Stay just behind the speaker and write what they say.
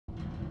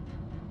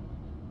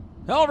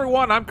Hello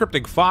everyone, I'm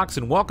CrypticFox,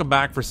 and welcome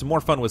back for some more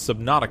fun with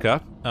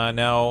Subnautica.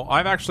 Now,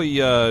 I've actually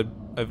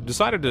I've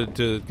decided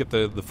to get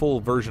the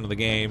full version of the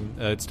game.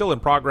 It's still in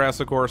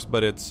progress, of course,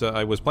 but it's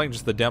I was playing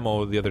just the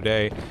demo the other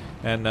day,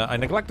 and I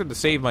neglected to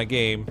save my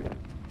game,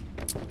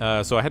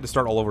 so I had to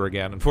start all over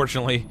again.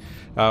 Unfortunately,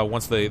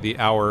 once the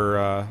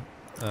hour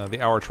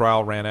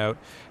trial ran out.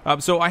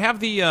 So I have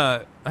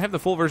the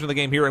full version of the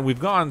game here, and we've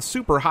gone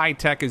super high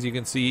tech, as you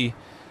can see.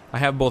 I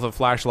have both a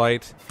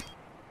flashlight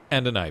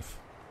and a knife.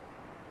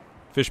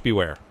 Fish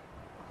beware.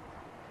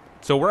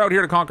 So we're out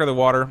here to conquer the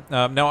water.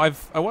 Now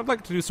I would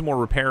like to do some more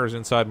repairs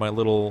inside my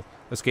little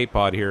escape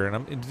pod here,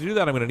 and to do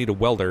that I'm going to need a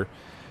welder.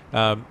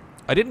 I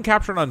didn't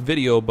capture it on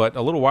video, but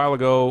a little while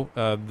ago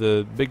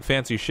the big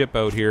fancy ship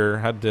out here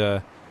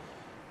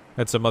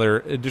had some other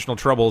additional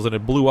troubles, and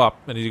it blew up.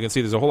 And as you can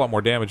see, there's a whole lot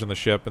more damage on the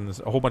ship, and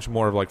there's a whole bunch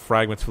more of like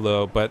fragments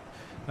below. But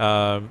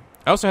I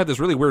also had this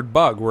really weird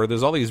bug where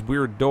there's all these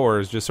weird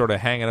doors just sort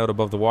of hanging out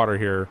above the water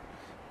here.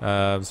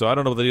 So I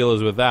don't know what the deal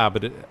is with that,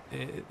 but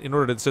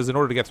it says in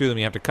order to get through them,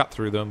 you have to cut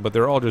through them, but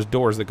they're all just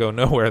doors that go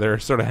nowhere. They're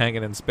sort of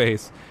hanging in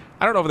space.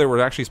 I don't know if they were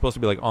actually supposed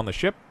to be like on the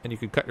ship, and you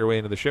could cut your way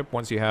into the ship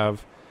once you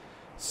have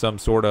some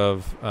sort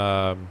of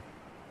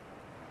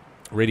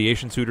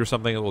radiation suit or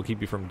something that will keep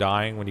you from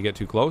dying when you get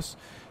too close.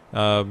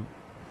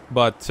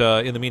 But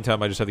in the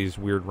meantime, I just have these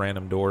weird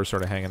random doors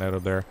sort of hanging out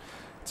of there.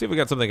 Let's see if we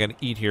got something I can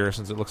eat here,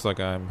 since it looks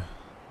like I'm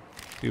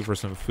due for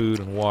some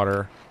food and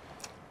water.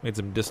 Made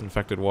some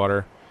disinfected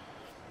water.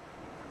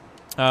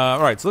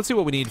 Alright, so let's see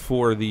what we need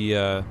for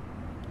the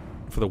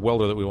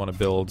welder that we want to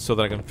build, so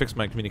that I can fix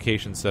my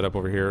communication setup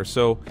over here.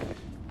 So,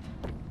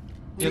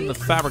 in the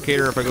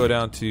fabricator, if I go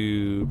down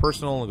to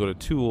personal and go to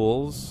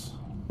tools,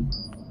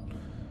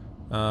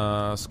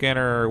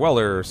 scanner,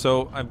 welder.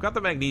 So I've got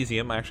the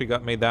magnesium. I actually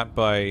made that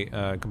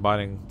by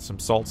combining some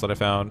salts that I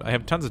found. I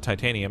have tons of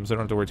titanium, so I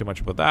don't have to worry too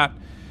much about that.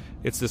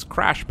 It's this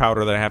crash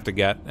powder that I have to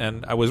get,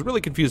 and I was really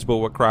confused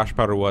about what crash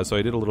powder was, so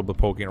I did a little bit of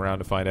poking around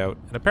to find out.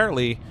 And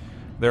apparently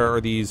there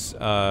are these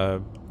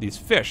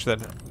fish that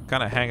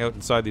kind of hang out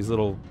inside these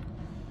little,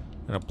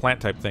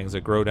 plant-type things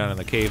that grow down in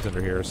the caves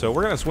under here. So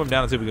we're going to swim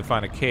down and see if we can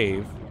find a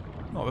cave.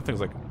 Oh, that thing's,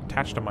 like,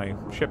 attached to my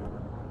ship.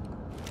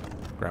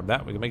 Grab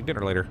that. We can make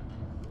dinner later.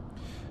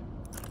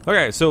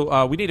 Okay,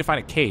 so we need to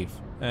find a cave.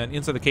 And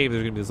inside the cave,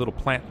 there's going to be this little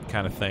plant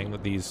kind of thing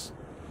that these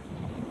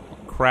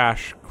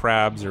crash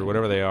crabs, or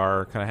whatever they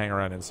are, kind of hang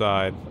around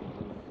inside.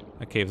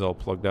 That cave's all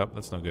plugged up.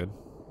 That's no good.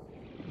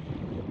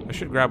 I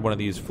should grab one of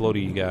these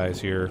floaty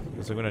guys here,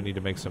 because I'm going to need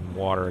to make some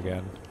water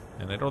again.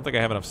 And I don't think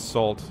I have enough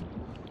salt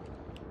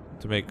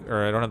to make,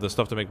 or I don't have the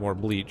stuff to make more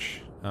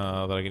bleach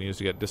that I can use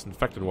to get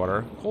disinfected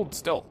water. Hold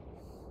still.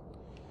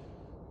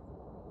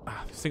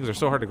 These things are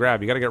so hard to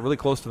grab. You got to get really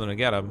close to them to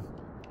get them.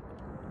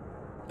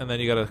 And then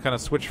you got to kind of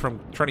switch from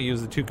trying to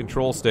use the two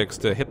control sticks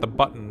to hit the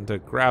button to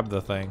grab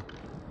the thing.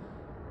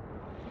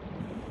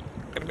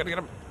 Get him, get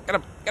him, get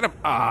him, get him.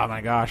 Ah, my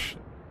gosh.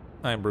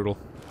 I am brutal.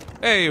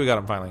 Hey, we got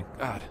him finally.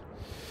 God.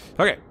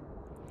 Okay,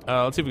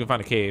 let's see if we can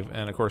find a cave.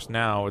 And of course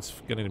now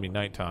it's getting to be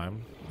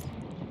nighttime,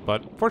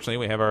 but fortunately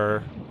we have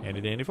our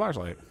handy-dandy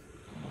flashlight.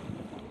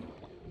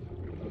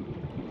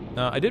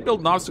 I did build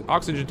an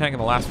oxygen tank in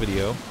the last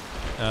video,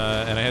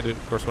 and I had to,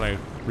 of course, when I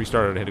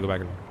restarted I had to go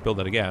back and build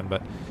that again,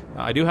 but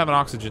I do have an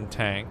oxygen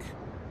tank.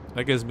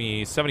 That gives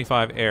me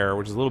 75 air,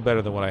 which is a little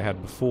better than what I had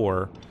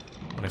before.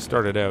 When I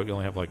started out, you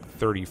only have like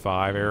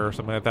 35 air or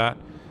something like that.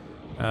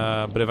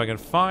 But if I can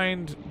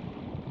find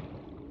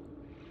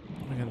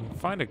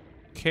a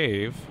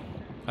cave,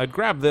 I'd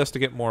grab this to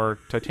get more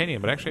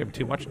titanium, but actually I have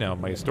too much now.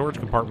 My storage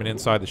compartment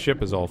inside the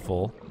ship is all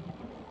full,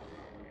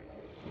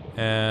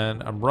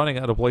 and I'm running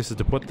out of places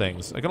to put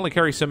things. I can only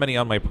carry so many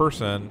on my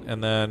person,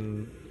 and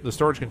then the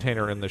storage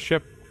container in the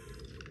ship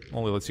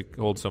only lets you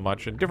hold so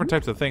much, and different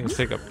types of things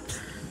take up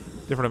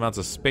different amounts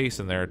of space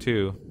in there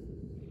too.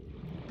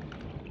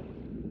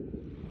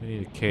 I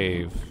need a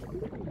cave.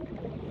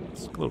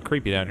 It's a little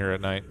creepy down here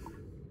at night.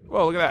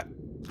 Whoa, look at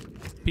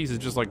that. Piece is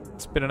just like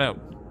spinning out.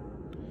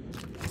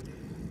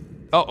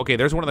 Oh, okay,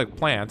 there's one of the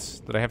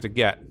plants that I have to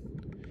get.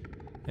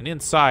 And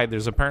inside,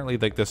 there's apparently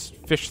like this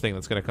fish thing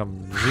that's gonna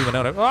come zooming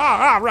out.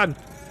 Run!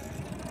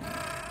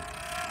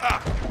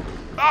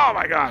 Oh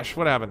my gosh,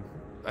 what happened?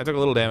 I took a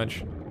little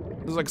damage.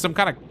 There's like some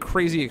kind of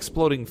crazy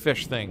exploding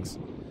fish things.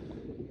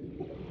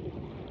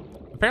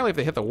 Apparently if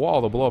they hit the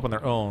wall, they'll blow up on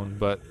their own,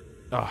 but...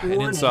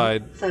 and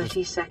inside...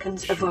 30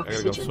 seconds of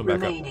oxygen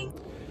remaining.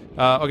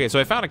 Okay, so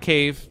I found a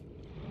cave.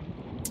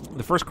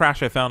 The first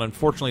crash I found,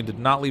 unfortunately, did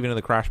not leave any of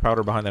the crash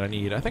powder behind that I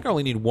need. I think I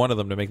only need one of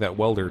them to make that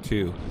welder,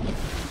 too.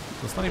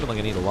 So it's not even like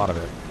I need a lot of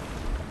it.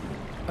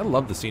 I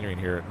love the scenery in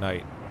here at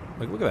night.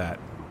 Like, look at that.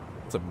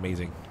 It's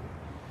amazing.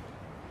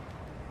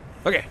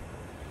 Okay.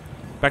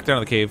 Back down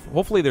to the cave.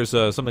 Hopefully there's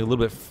something a little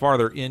bit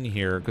farther in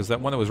here, because that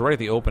one that was right at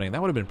the opening,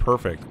 that would have been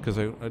perfect, because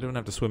I don't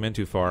have to swim in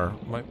too far.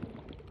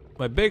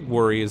 My big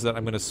worry is that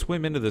I'm going to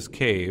swim into this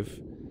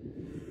cave,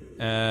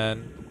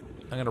 and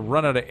I'm going to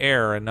run out of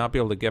air and not be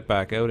able to get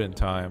back out in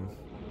time,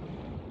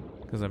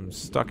 because I'm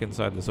stuck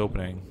inside this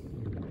opening.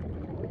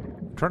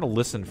 I'm trying to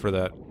listen for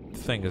that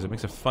thing because it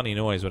makes a funny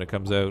noise when it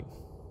comes out.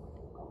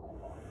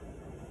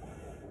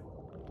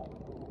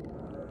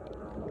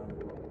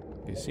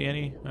 Do you see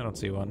any? I don't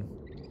see one.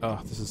 Oh,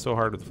 this is so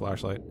hard with the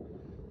flashlight.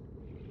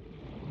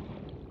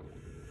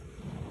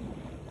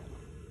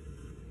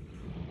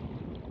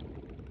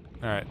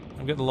 Alright,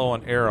 I'm getting low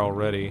on air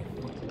already.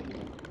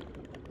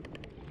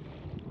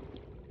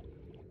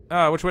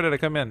 Which way did I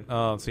come in?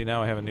 Oh, see,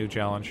 now I have a new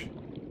challenge.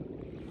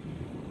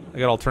 I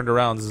got all turned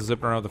around,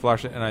 zipping around with the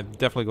flashlight, and I'm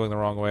definitely going the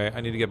wrong way.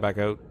 I need to get back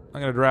out.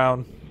 I'm gonna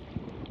drown.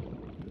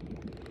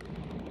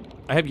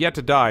 I have yet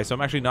to die, so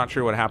I'm actually not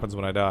sure what happens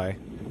when I die.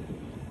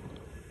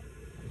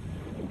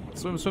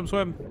 Swim, swim,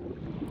 swim.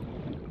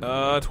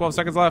 12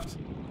 seconds left.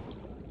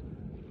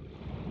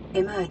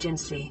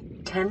 Emergency.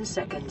 10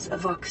 seconds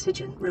of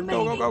oxygen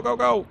remaining. Go, go, go,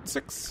 go, go.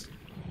 6,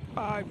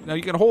 5. Now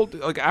you can hold,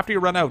 like, after you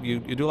run out, you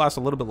do last a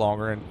little bit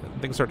longer, and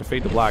things start to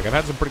fade to black. I've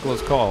had some pretty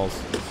close calls.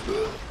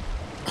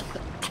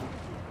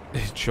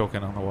 He's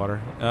choking on the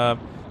water. I've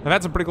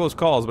had some pretty close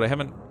calls, but I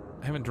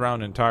haven't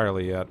drowned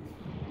entirely yet.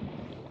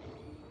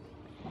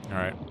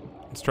 Alright.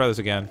 Let's try this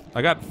again.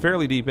 I got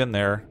fairly deep in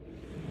there.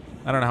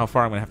 I don't know how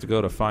far I'm going to have to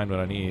go to find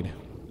what I need.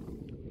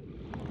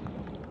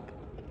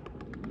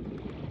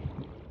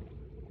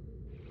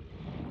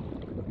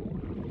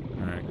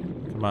 Alright.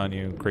 Come on,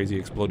 you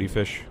crazy explodey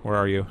fish. Where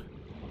are you?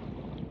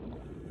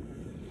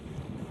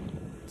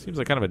 Seems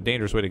like kind of a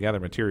dangerous way to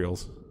gather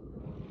materials.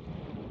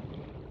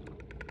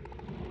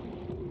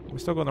 Am I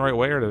still going the right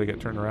way, or did I get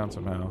turned around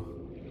somehow?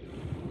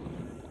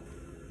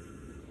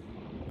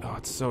 Oh,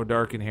 it's so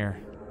dark in here.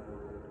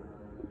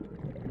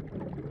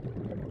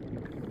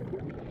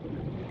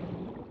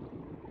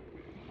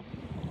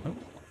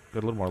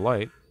 Got a little more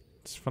light.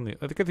 It's from the.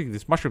 I think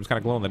this mushroom's kind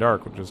of glow in the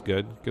dark, which is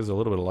good. Gives it a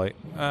little bit of light.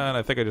 And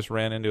I think I just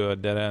ran into a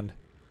dead end.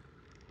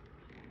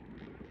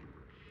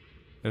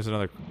 There's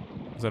another.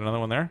 Is that another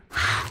one there?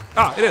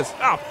 Ah, it is.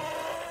 Ow!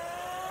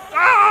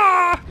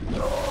 Ah!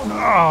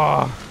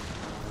 Oh!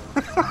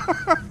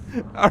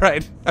 All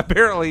right.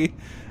 Apparently,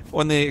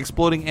 when the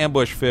exploding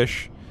ambush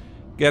fish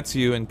gets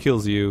you and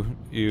kills you,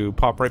 you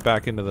pop right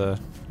back into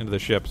the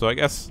ship. So I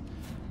guess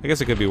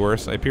it could be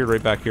worse. I appeared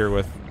right back here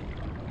with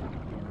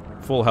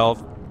full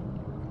health.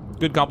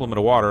 Good complement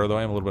of water, though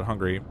I am a little bit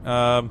hungry.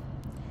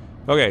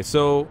 Okay,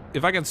 so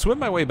if I can swim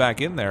my way back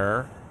in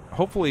there,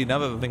 hopefully now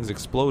that the thing's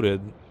exploded,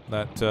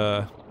 that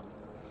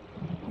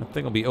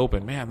thing will be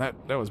open. Man, that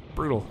was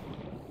brutal.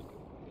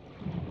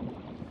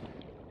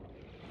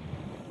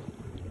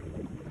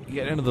 You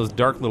get into those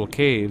dark little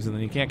caves, and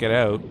then you can't get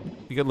out.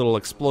 You get little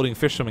exploding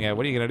fish swimming out.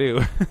 What are you going to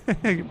do?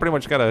 You pretty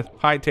much got to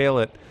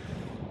hightail it.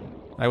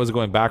 I was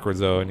going backwards,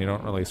 though, and you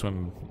don't really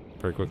swim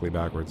very quickly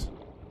backwards.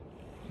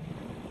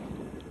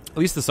 At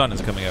least the sun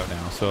is coming out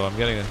now, so I'm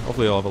getting.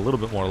 Hopefully, I'll have a little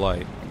bit more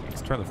light.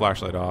 Let's turn the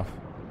flashlight off,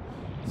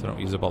 so I don't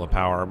use up all the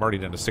power. I'm already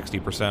down to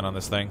 60% on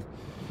this thing.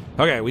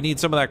 Okay, we need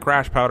some of that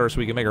crash powder so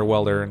we can make our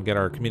welder and get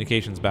our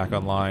communications back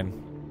online.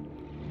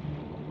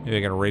 Maybe I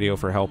get a radio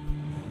for help.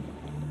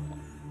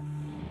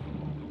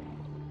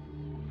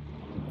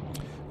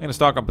 I'm gonna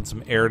stock up on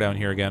some air down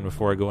here again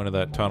before I go into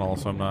that tunnel,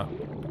 so I'm not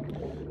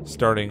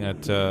starting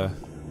at a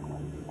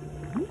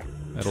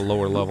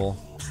lower level.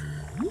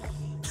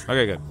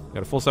 Okay, good.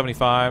 Got a full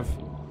 75.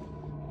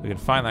 We can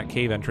find that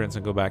cave entrance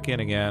and go back in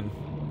again.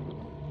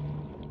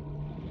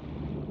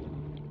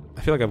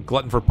 I feel like I'm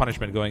glutton for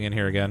punishment going in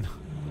here again.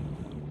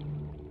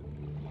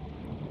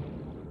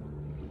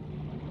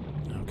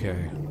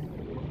 Okay.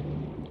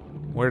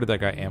 Where did that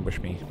guy ambush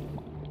me?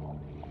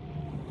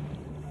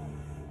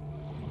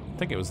 I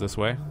think it was this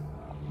way.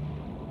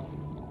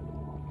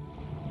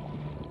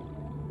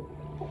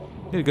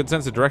 Need a good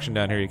sense of direction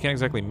down here. You can't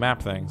exactly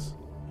map things.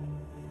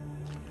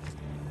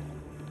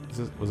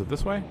 Was it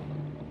this way?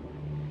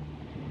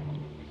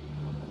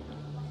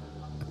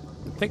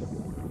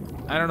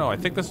 I don't know. I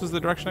think this was the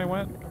direction I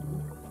went.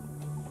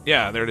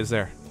 Yeah, there it is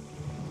there.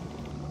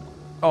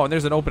 Oh, and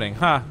there's an opening.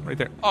 Huh, right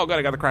there. Oh, God,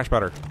 I got the crash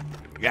powder.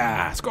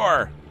 Yeah,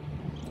 score!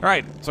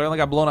 Alright, so I only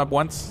got blown up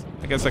once.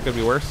 I guess that could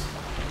be worse.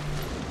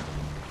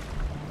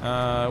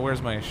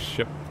 Where's my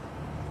ship?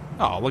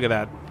 Oh, look at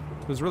that.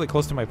 It was really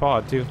close to my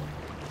pod, too.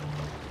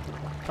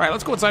 Alright,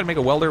 let's go inside and make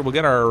a welder. We'll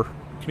get our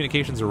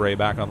communications array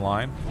back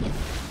online.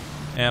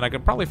 And I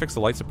could probably fix the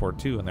light support,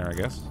 too, in there, I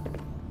guess.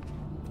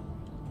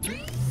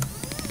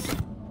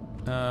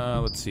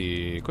 Let's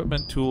see.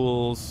 Equipment,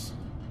 tools.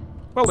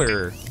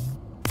 Welder!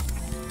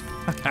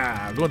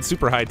 I'm going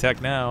super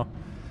high-tech now.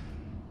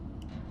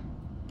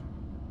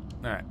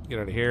 Alright, get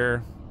out of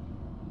here.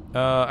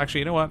 Actually,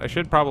 you know what? I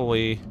should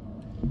probably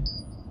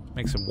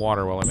make some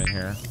water while I'm in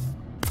here.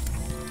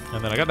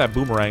 And then I got that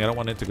boomerang. I don't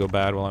want it to go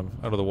bad while I'm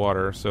out of the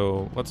water.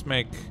 So let's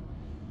make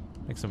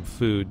some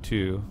food,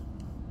 too.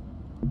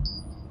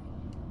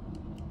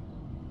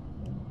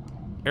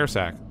 Air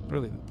sac.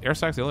 Really? Air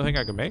sac's the only thing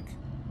I can make?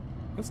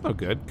 That's no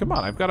good. Come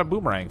on, I've got a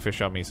boomerang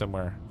fish on me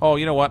somewhere. Oh,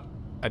 you know what?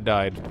 I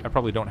died. I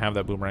probably don't have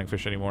that boomerang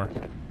fish anymore.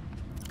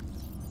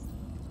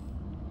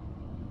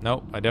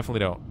 Nope, I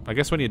definitely don't. I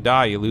guess when you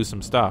die, you lose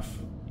some stuff.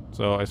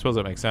 So I suppose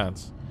that makes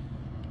sense.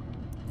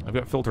 I've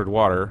got filtered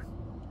water.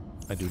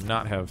 I do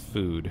not have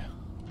food.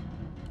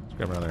 Let's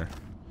grab another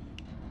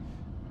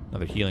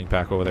healing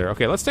pack over there.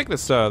 Okay, let's take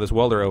this this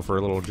welder out for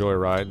a little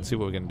joyride and see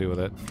what we can do with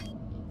it.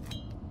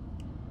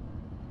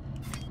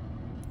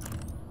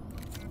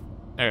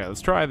 Okay,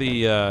 let's try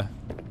the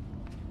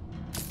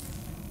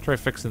try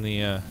fixing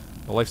the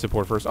life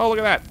support first. Oh, look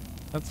at that!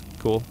 That's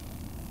cool.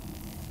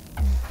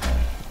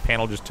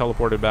 Panel just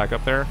teleported back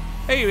up there.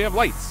 Hey, we have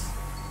lights.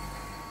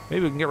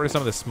 Maybe we can get rid of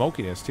some of the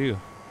smokiness too.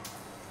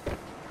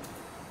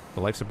 The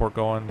life support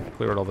going,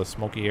 clear out all the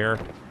smoky air.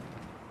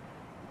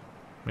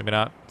 Maybe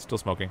not. Still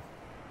smoking.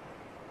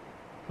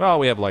 Well,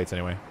 we have lights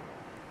anyway.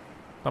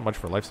 Not much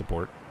for life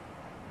support.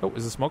 Oh,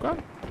 is the smoke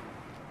on?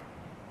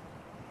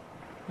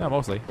 No,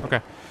 mostly.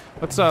 Okay.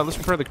 Let's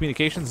repair the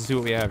communications and see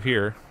what we have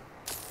here.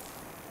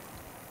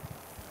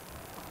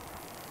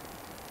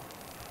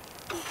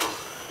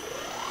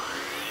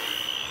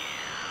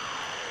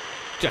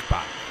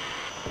 Jackpot.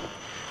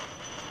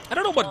 I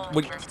don't know what. Oh.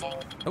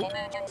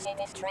 Emergency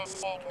distress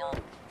signal.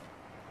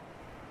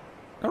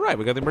 All right,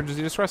 we got the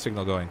emergency distress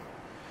signal going.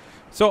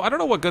 So I don't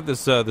know what good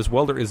this this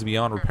welder is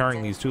beyond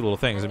repairing these two little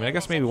things. I mean, I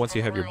guess maybe once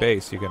you have your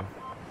base, you can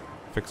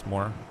fix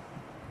more.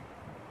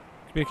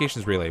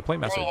 Communications relay. Play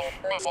message.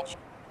 This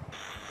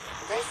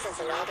is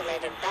an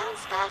automated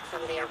bounce back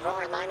from the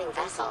Aurora mining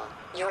vessel.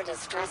 Your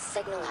distress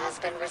signal has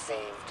been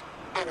received.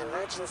 An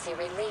emergency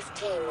relief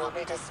team will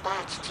be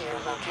dispatched to your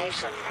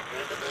location.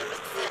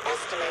 The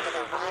estimated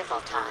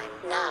arrival time,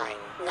 9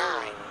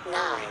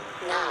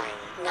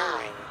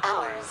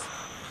 hours.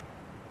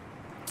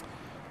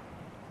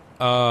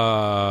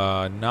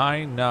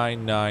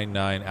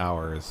 9999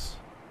 hours.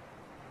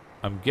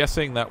 I'm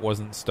guessing that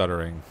wasn't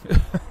stuttering.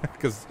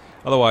 Because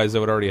otherwise I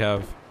would already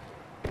have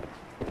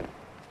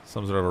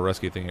some sort of a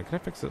rescue thing here. Can I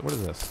fix it? What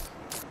is this?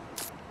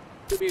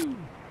 Pew-pew.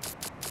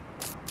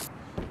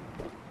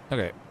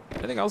 Okay.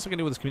 Anything else I can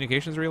do with this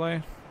communications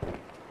relay?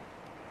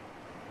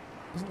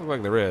 Doesn't look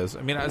like there is.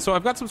 I mean, so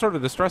I've got some sort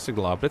of distress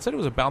signal up, but it said it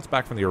was a bounce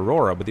back from the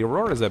Aurora, but the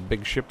Aurora is that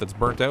big ship that's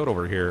burnt out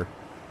over here.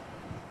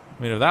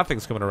 I mean, if that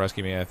thing's coming to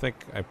rescue me, I think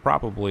I'm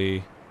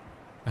probably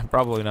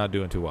not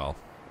doing too well.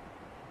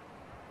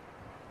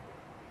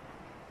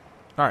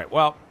 Alright,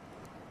 well,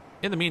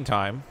 in the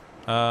meantime,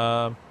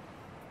 I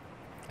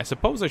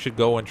suppose I should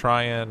go and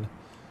try and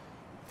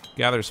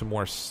gather some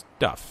more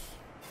stuff.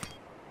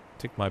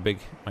 Take my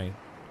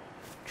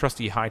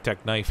trusty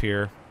high-tech knife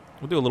here.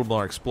 We'll do a little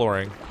more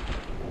exploring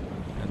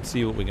and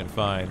see what we can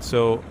find.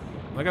 So,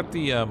 I got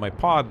the my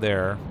pod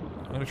there.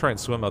 I'm going to try and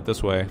swim out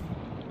this way.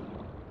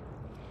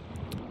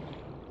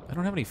 I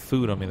don't have any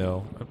food on me,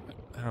 though. I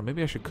don't know,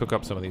 maybe I should cook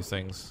up some of these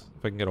things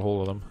if I can get a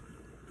hold of them.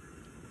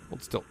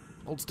 Hold still.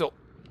 Hold still.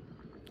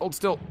 Hold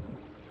still.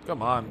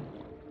 Come on.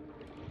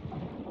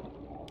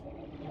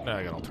 No,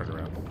 I got all turned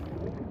around.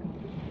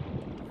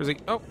 Where's he?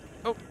 Oh,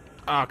 oh.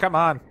 Ah, come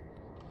on.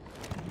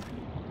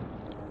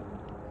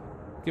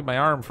 Give my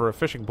arm for a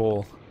fishing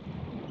pole.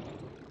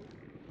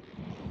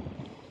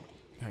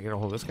 Can I get a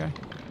hold of this guy?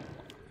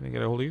 Can I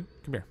get a hold of you?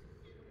 Come here.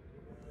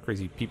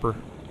 Crazy peeper.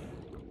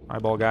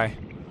 Eyeball guy.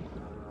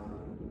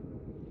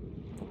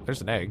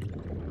 There's an egg. I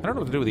don't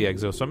know what to do with the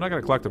eggs, though, so I'm not going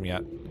to collect them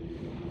yet.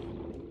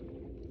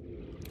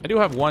 I do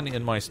have one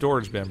in my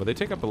storage bin, but they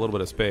take up a little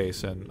bit of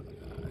space, and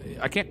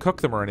I can't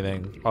cook them or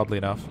anything, oddly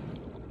enough.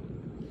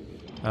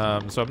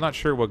 So I'm not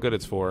sure what good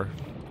it's for.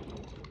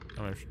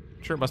 I'm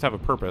sure it must have a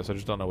purpose, I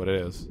just don't know what it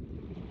is.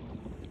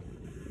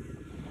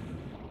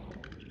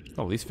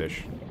 Oh, these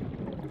fish.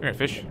 Come here,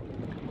 fish.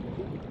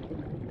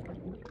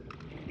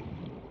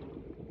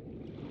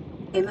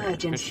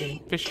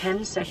 Emergency. Fish,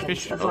 10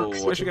 seconds of oh,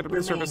 oxygen I should get up to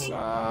the surface.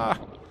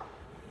 remaining.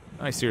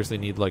 I seriously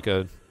need like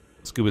a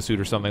scuba suit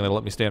or something that'll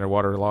let me stay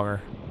underwater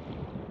longer.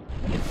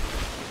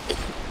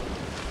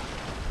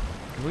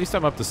 At least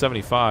I'm up to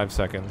 75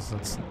 seconds.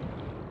 That's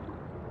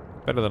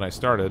better than I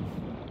started.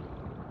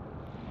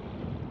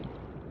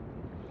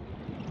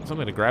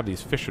 Something to grab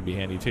these fish would be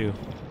handy too.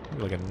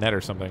 Maybe like a net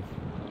or something.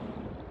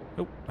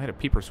 Oh, I had a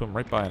peeper swim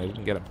right by and I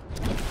didn't get him.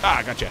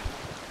 Ah, gotcha.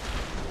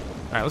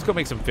 Alright, let's go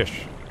make some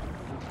fish.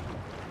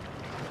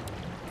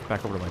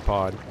 Back over to my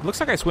pod. It looks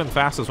like I swim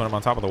fastest when I'm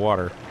on top of the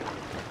water.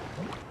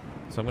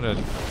 So I'm going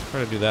to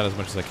try to do that as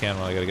much as I can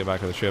while I got to get back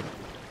to the ship.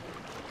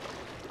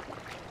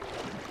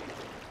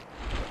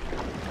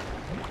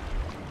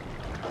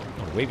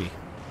 Oh, wavy.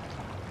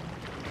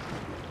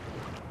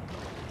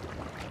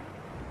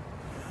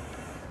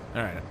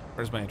 Alright,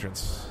 where's my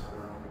entrance?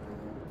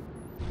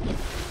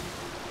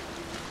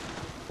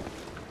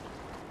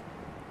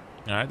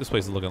 Alright, this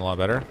place is looking a lot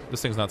better.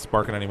 This thing's not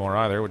sparking anymore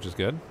either, which is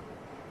good.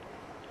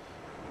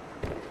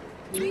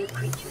 New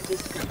creature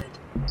discovered.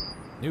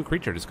 New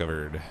creature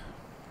discovered.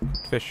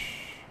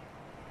 Fish.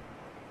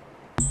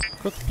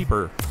 Cooked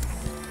peeper.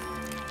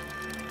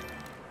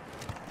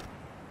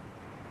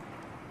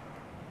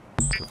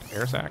 Cooked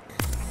air sac.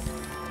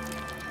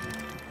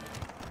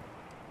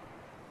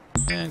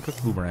 And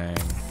cooked boomerang.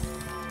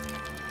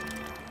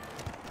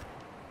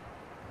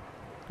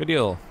 Good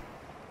deal.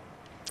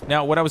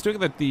 Now, when I was doing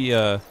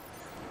the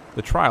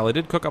trial, I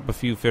did cook up a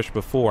few fish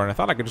before, and I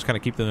thought I could just kind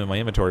of keep them in my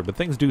inventory, but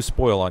things do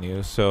spoil on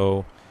you,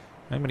 so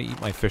I'm going to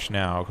eat my fish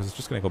now because it's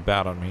just going to go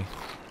bad on me.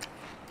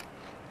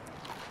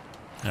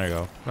 There you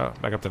go. Oh,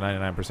 back up to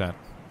 99%.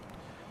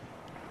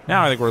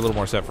 Now I think we're a little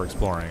more set for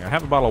exploring. I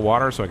have a bottle of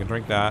water, so I can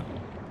drink that.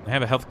 I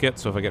have a health kit,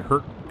 so if I get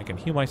hurt, I can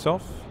heal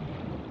myself.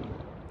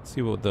 Let's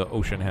see what the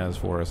ocean has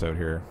for us out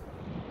here.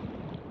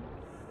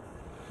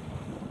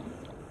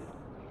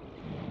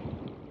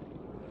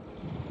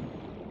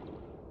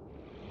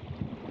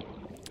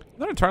 I'm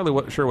not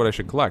entirely sure what I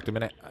should collect. I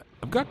mean,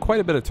 I've got quite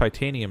a bit of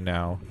titanium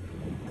now.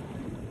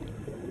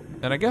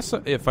 And I guess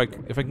if I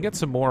can get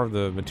some more of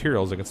the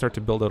materials, I can start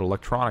to build out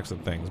electronics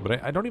and things.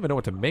 But I don't even know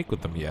what to make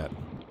with them yet.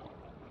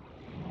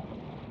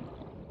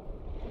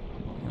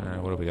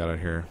 Alright, what do we got out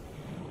here?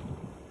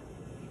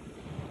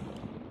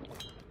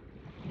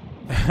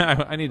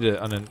 I need to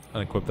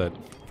unequip that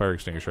fire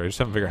extinguisher. I just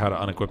haven't figured out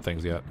how to unequip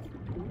things yet.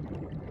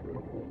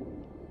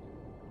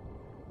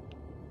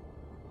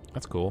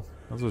 That's cool.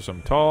 Those are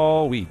some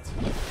tall weeds.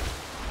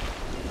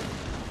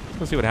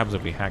 Let's see what happens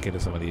if we hack into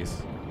some of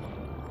these.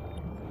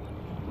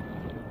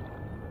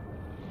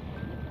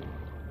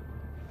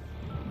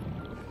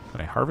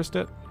 Can I harvest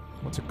it?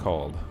 What's it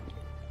called?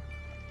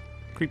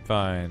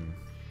 Creepvine.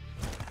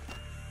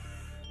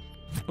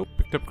 Oh,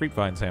 picked up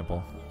creepvine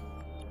sample.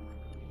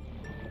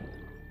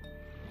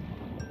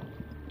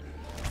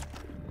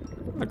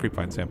 A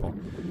creepvine sample.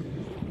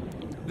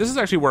 This is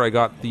actually where I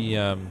got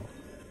the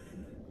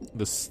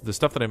the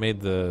stuff that I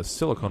made the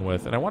silicone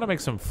with, and I want to make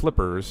some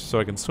flippers so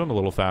I can swim a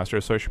little faster.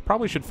 So I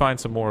probably should find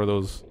some more of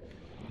those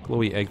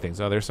glowy egg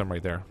things. Oh, there's some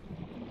right there.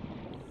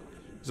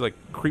 These are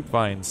like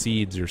creepvine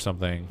seeds or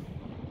something.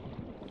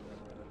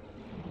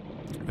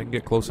 If I can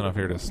get close enough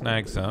here to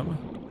snag some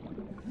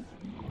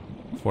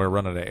before I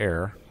run out of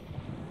air.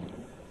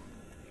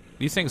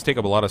 These things take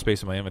up a lot of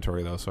space in my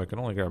inventory, though, so I can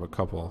only grab a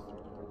couple.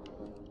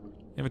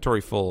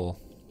 Inventory full.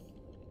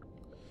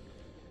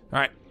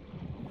 Alright.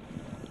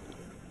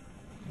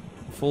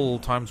 Full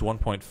times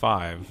 1.5.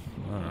 I'm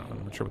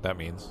not sure what that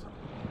means.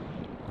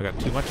 I got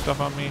too much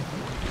stuff on me?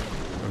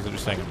 Or is it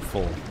just saying I'm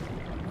full?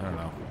 I don't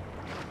know.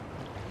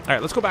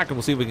 Alright, let's go back and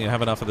we'll see if we can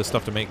have enough of this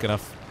stuff to make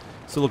enough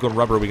silicone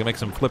rubber. We can make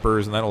some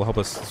flippers, and that'll help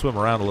us swim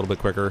around a little bit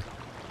quicker.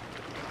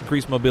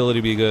 Increased mobility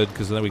would be good,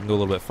 because then we can go a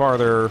little bit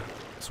farther,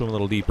 swim a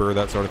little deeper,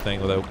 that sort of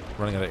thing, without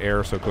running out of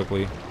air so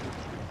quickly.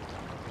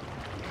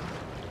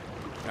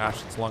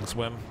 Gosh, it's a long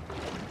swim.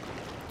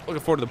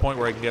 Looking forward to the point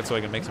where I can get so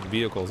I can make some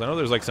vehicles. I know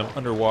there's like some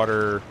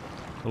underwater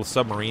little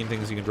submarine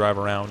things you can drive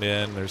around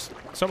in. There's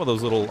some of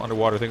those little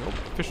underwater things. Oh,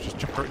 fish just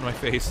jumped right in my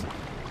face.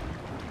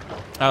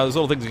 Those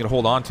little things you can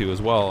hold on to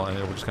as well, and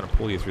it will just kind of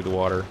pull you through the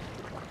water.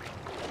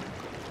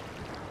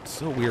 It's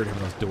so weird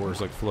having those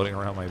doors like floating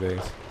around my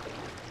base.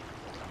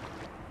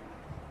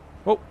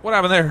 Oh, what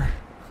happened there?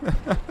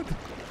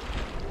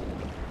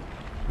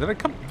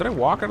 Did I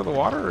walk out of the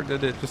water, or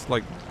did it just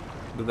like...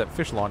 Did that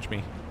fish launch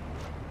me?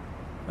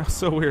 That's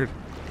so weird.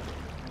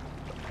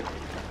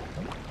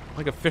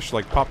 Like a fish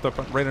like popped up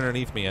right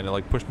underneath me and it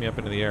like pushed me up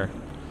into the air.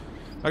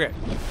 Okay.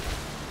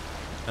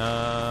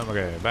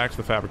 Okay, back to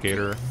the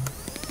fabricator.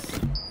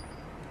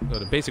 Go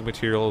to basic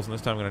materials, and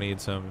this time I'm going to need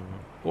some...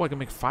 Oh, I can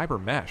make fiber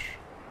mesh.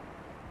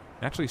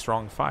 Naturally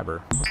strong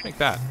fiber. Let's make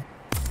that.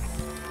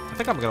 I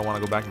think I'm going to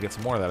want to go back and get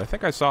some more of that. I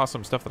think I saw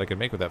some stuff that I could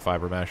make with that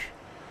fiber mesh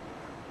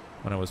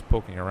when I was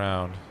poking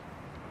around.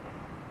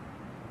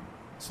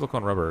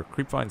 Silicone rubber.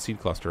 Creepvine seed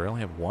cluster. I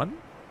only have one?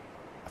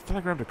 I thought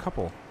I grabbed a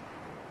couple.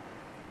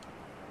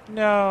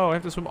 No, I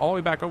have to swim all the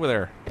way back over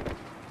there.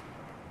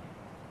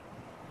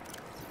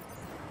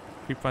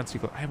 Creepvine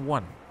seed cluster. I have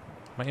one.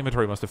 My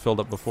inventory must have filled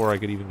up before I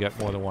could even get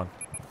more than one.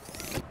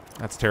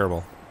 That's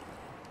terrible.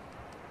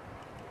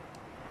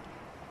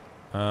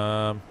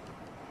 I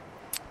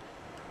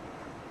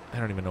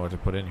don't even know what to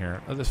put in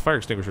here. This fire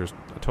extinguisher is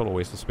a total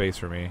waste of space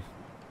for me.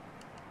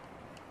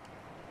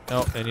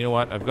 Oh, and you know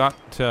what? I've got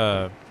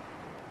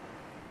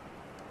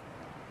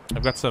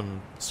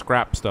some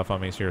scrap stuff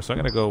on me here, so I'm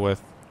gonna go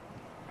with...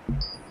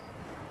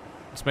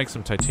 Let's make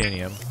some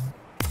titanium,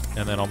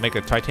 and then I'll make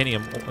a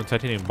titanium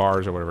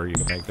bars or whatever you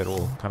can make that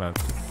will kind of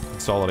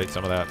consolidate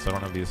some of that, so I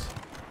don't have these...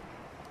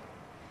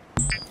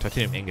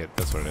 Titanium ingot,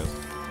 that's what it is.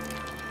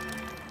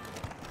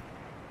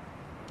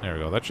 There we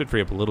go. That should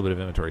free up a little bit of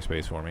inventory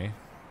space for me.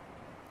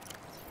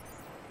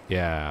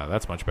 Yeah,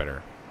 that's much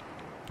better.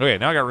 Okay,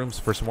 now I got rooms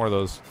for some more of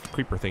those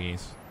creeper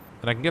thingies.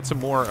 And I can get some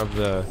more of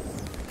the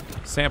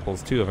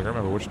samples, too, if I can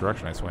remember which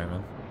direction I swam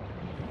in.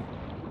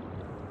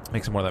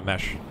 Make some more of that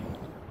mesh.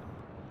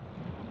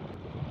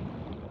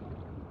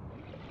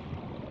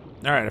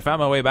 Alright, I found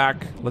my way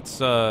back. Let's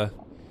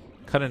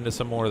cut into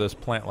some more of this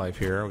plant life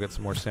here. We'll get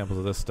some more samples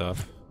of this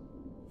stuff.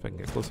 If I can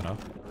get close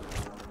enough.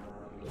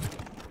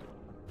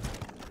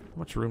 How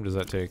much room does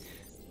that take?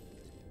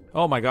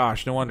 Oh my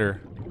gosh, no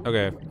wonder.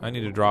 Okay, I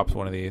need to drop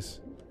one of these.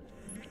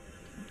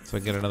 So I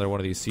can get another one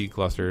of these seed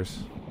clusters.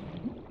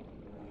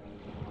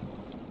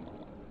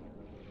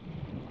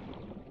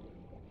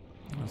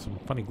 Oh, some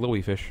funny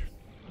glowy fish.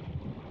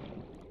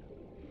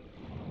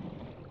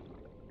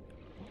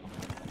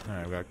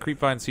 Alright, we've got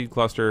creepvine seed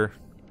cluster.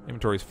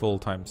 Inventory's full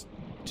times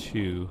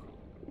 2.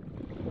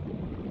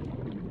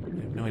 I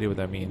have no idea idea what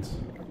that means.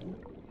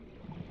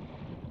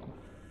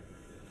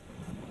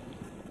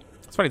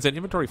 It's funny, it said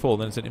inventory full,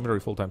 then it said inventory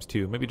full times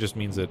 2. Maybe it just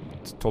means that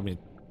it told me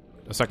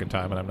a second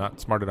time and I'm not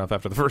smart enough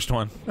after the first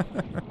one.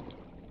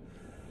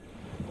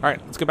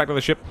 Alright, let's get back to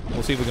the ship.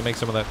 We'll see if we can make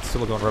some of that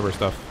silicone rubber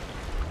stuff.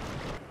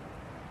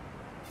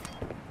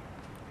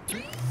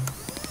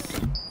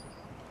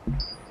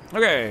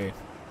 Okay.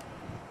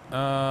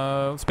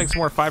 Let's make some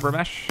more fiber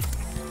mesh.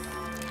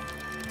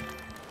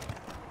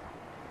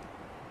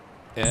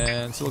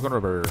 And silicone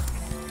rubber.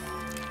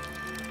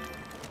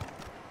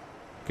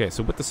 Okay,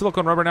 so with the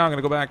silicone rubber now, I'm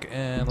going to go back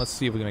and let's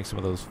see if we can make some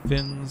of those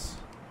fins.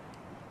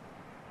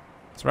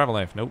 Survival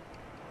knife. Nope.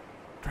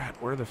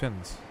 Drat, where are the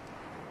fins?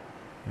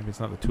 Maybe it's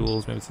not the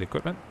tools. Maybe it's the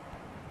equipment.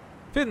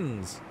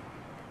 Fins!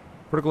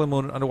 Vertical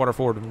and underwater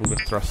forward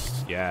movement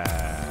thrust.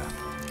 Yeah.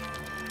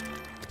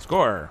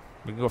 Score!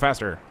 We can go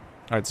faster.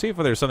 Alright, see if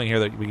there's something here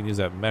that we can use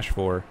that mesh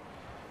for.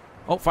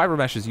 Oh, fiber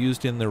mesh is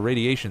used in the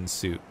radiation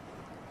suit.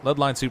 Lead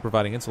line suit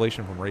providing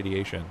insulation from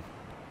radiation.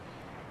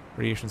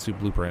 Radiation suit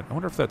blueprint. I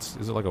wonder if that's...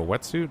 Is it like a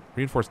wetsuit?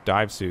 Reinforced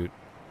dive suit.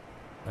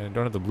 I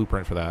don't have the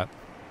blueprint for that.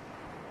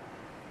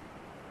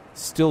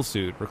 Still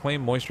suit.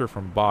 Reclaim moisture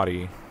from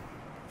body.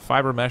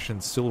 Fiber mesh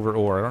and silver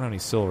ore. I don't have any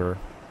silver.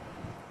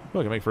 Oh,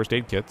 I can make first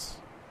aid kits.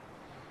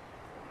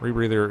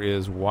 Rebreather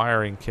is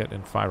wiring kit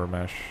and fiber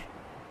mesh.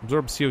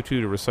 Absorb CO2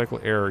 to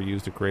recycle air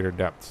used at greater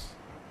depths.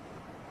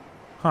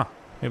 Huh.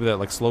 Maybe that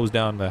like slows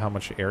down how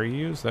much air you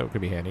use. That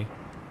could be handy.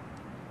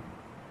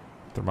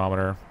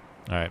 Thermometer.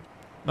 Alright.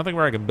 Nothing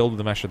where I can build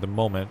the mesh at the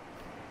moment.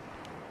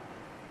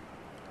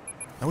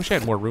 I wish I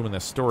had more room in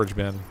this storage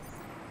bin.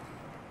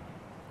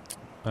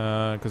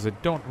 Because I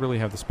don't really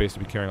have the space to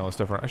be carrying all this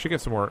stuff around. I should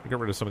get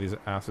rid of some of these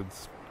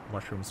acids,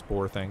 mushroom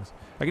spore things.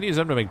 I can use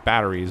them to make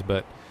batteries,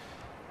 but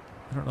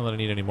I don't know that I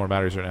need any more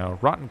batteries right now.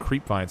 Rotten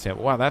creepvine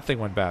sample. Wow, that thing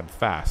went bad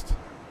fast.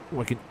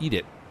 Ooh, I can eat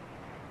it.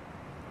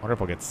 I wonder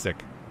if I'll get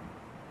sick.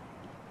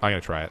 I'm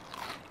going to try it.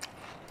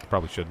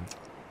 Probably shouldn't.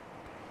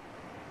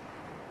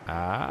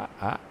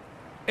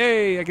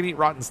 Hey, I can eat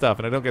rotten stuff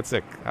and I don't get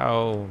sick.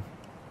 How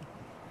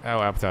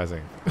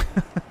appetizing.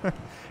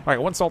 Alright,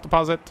 one salt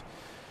deposit.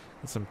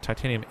 And some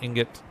titanium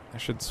ingot. I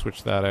should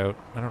switch that out.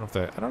 I don't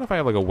know if I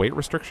have like a weight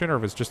restriction or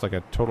if it's just like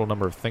a total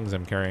number of things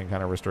I'm carrying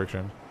kind of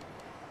restriction.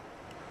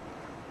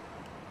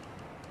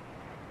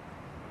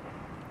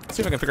 Let's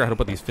see if I can figure out how to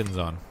put these fins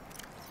on.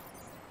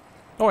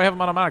 Oh, I have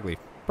them automatically.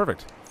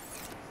 Perfect.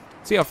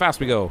 See how fast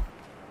we go.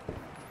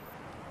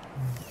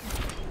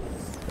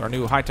 Our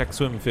new high-tech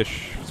swim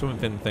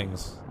fin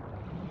things.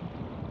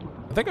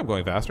 I think I'm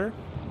going faster.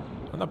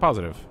 I'm not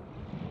positive.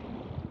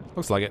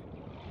 Looks like it.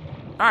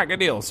 Alright, good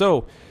deal.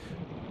 So,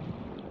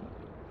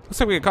 looks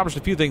like we accomplished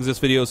a few things this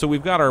video. So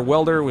we've got our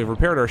welder, we've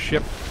repaired our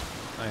ship.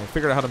 I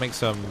figured out how to make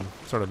some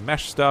sort of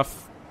mesh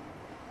stuff.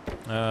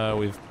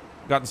 We've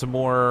gotten some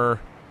more...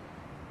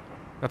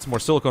 Got some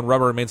more silicone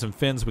rubber and made some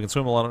fins so we can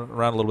swim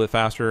around a little bit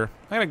faster.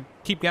 I'm going to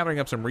keep gathering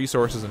up some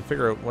resources and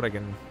figure out what I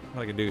can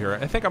do here.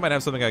 I think I might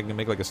have something I can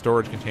make like a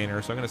storage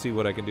container, so I'm going to see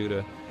what I can do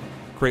to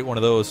create one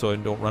of those so I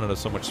don't run out of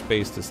so much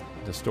space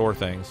to store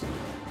things.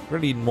 We're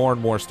going to need more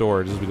and more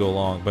storage as we go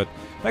along. But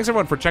thanks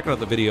everyone for checking out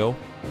the video.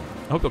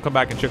 I hope you'll come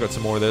back and check out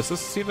some more of this.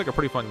 This seems like a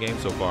pretty fun game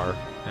so far,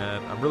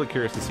 and I'm really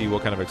curious to see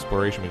what kind of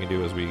exploration we can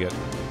do as we get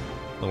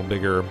a little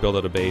bigger, build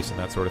out a base and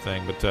that sort of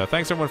thing. But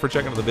thanks everyone for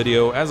checking out the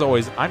video. As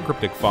always, I'm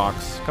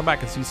CrypticFox. Come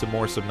back and see some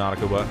more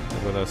Subnautica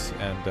with us,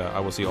 and I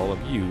will see all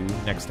of you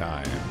next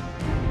time.